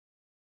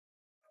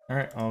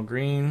Alright, all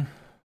green.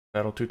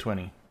 Battle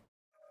 220.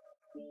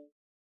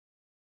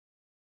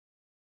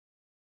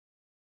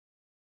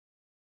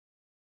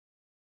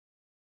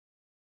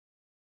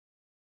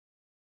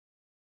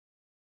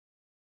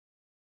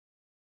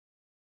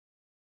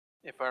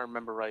 If I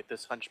remember right,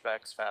 this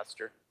hunchback's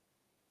faster.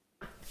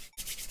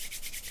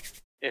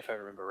 If I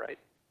remember right.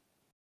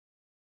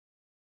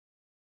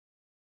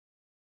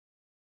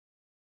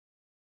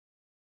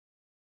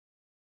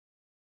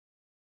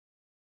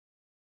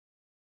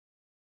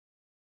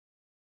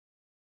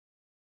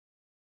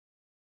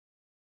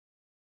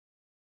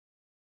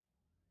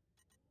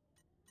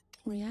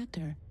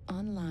 Reactor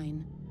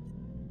online.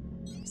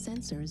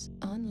 Sensors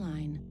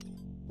online.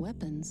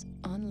 Weapons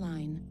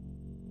online.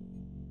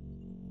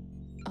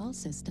 All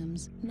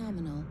systems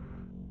nominal.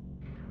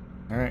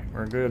 Alright,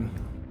 we're good.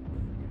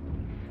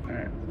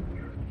 Alright.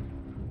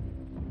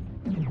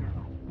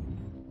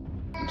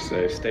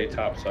 So stay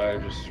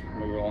topside, just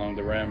move along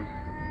the rim.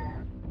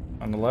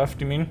 On the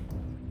left, you mean?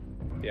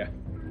 Yeah.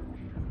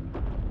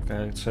 Okay,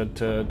 let's head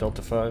to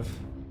Delta 5.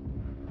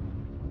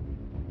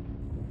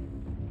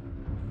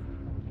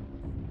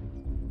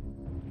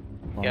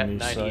 Yeah, On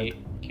the 98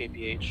 side.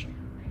 kph.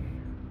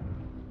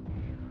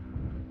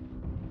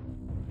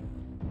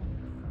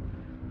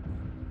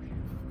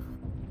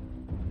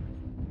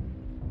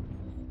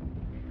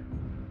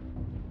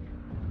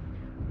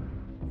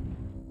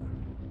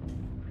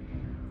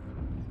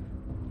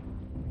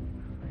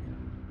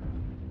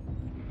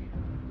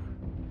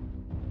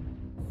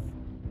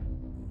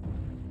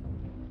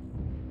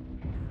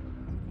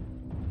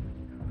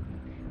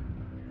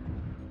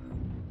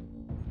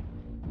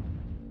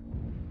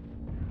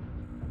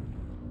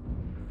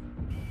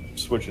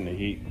 Switching to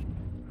heat.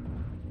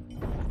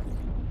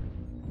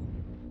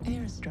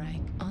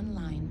 Airstrike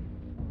online.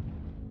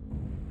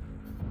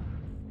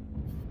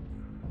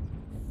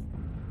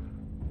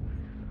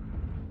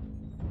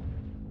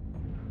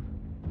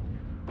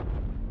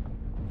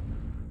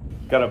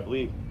 Got a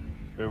bleak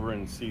over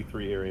in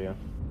C3 area.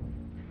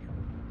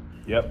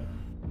 Yep.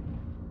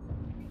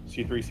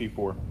 C3,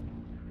 C4.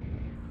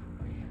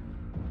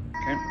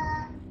 Okay.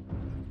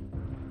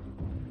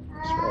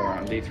 Let's roll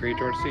around D3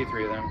 towards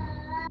C3 then.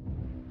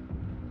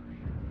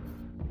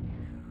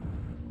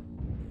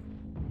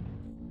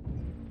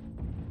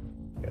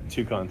 Got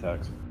 2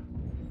 contacts.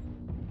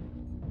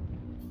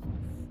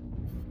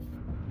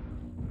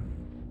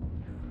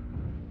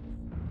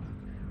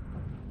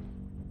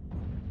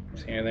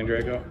 See anything,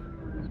 Draco?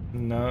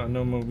 No,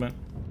 no movement.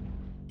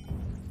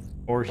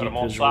 Or Got heat them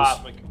on visuals.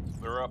 seismic.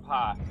 They're up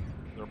high.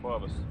 They're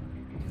above us.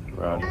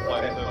 Roger.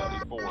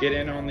 Get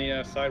in on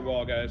the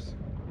sidewall, guys.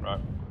 Right.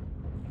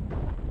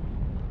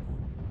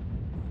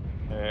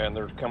 And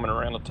they're coming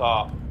around the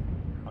top.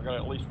 I got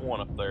at least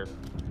one up there.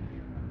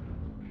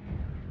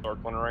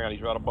 Circling around.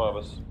 He's right above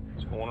us.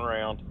 He's going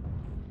around.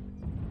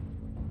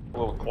 A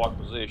little clock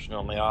position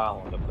on the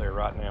island up there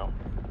right now.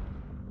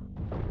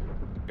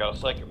 Got a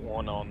second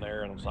one on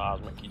there in the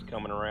seismic. He's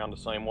coming around the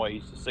same way.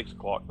 He's the 6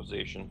 o'clock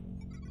position.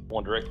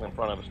 One directly in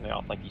front of us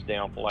now. I think he's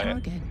down flat.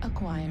 Target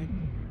acquired.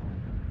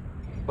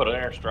 Put an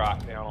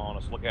airstrike down on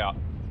us. Look out.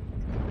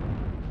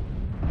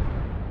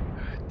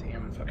 God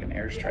damn fucking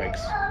airstrikes.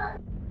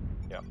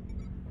 Yep.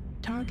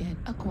 Target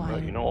But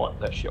acquired. you know what?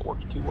 That shit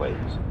works 2 ways.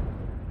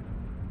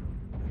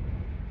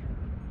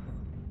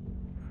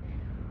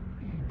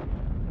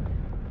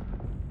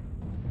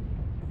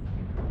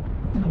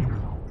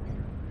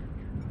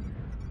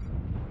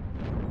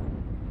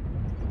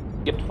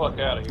 Get the fuck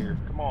out of here.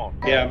 Come on.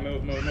 Yeah,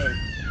 move.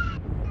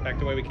 Back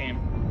the way we came.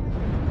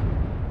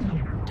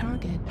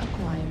 Target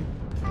acquired.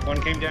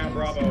 One came down,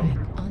 Bravo.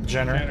 Airstrike on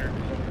Jenner. Jenner.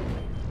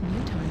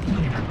 New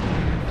target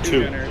acquired. 2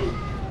 2. Jenners.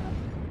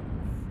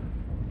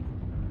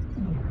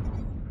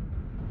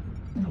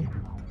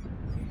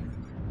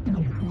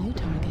 New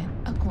target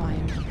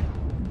acquired.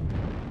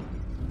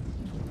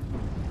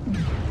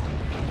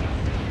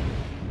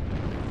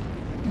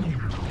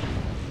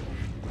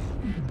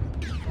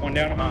 One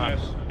down among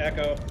us.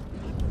 Echo.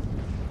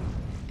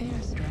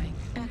 Airstrike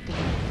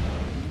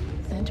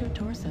activated. Center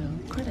torso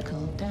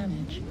critical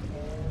damage.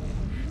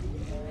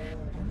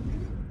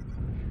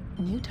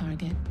 New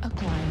target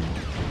acquired.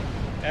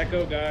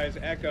 Echo, guys.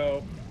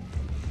 Echo.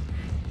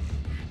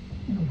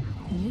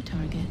 New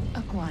target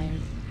acquired.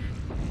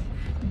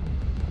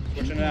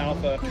 Pushing an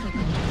alpha.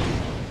 Critical.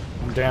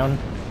 I'm down.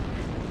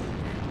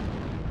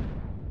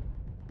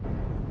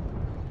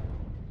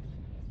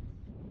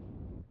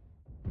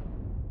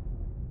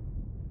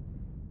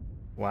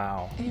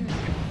 Wow.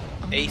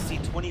 Airstrike on AC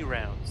 20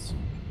 rounds.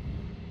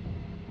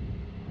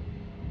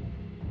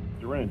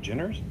 You're running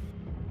Jenners?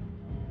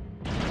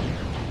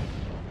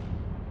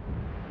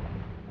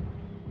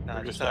 No,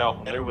 They're just just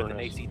out better with an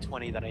maneuvering us. AC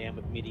 20 than I am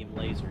with medium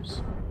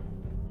lasers.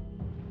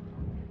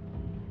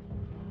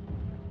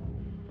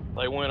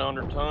 They went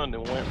under ton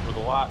and went for the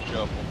light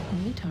shuffle.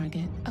 New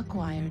target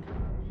acquired.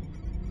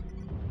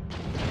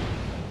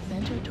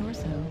 Center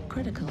torso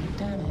critical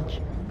damage.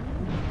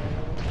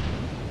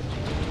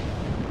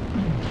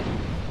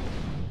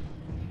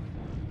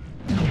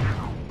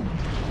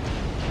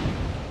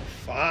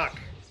 Fuck.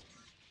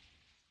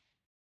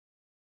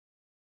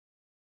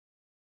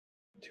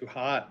 Too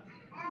hot.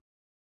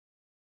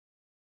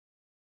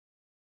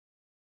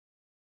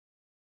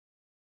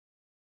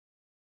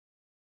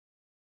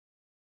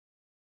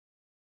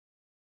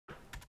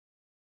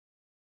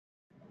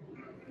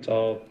 It's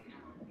all.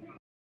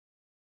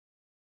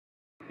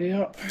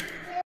 Yeah.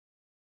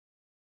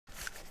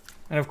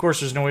 And of course,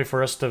 there's no way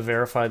for us to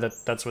verify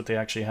that that's what they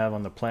actually have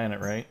on the planet,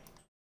 right?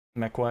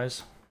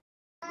 Mech-wise?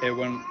 It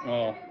went,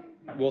 well,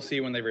 we'll see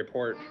when they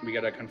report. We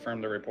gotta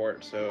confirm the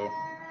report, so.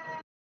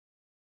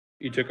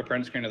 You took a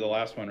print screen of the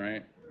last one,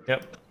 right?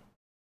 Yep.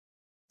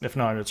 If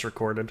not, it's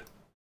recorded.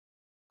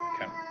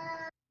 Okay.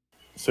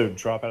 So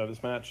drop out of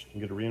this match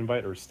and get a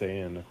reinvite, or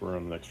stay in if we're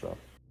on the next drop.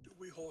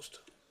 We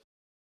host.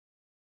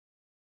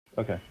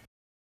 Okay.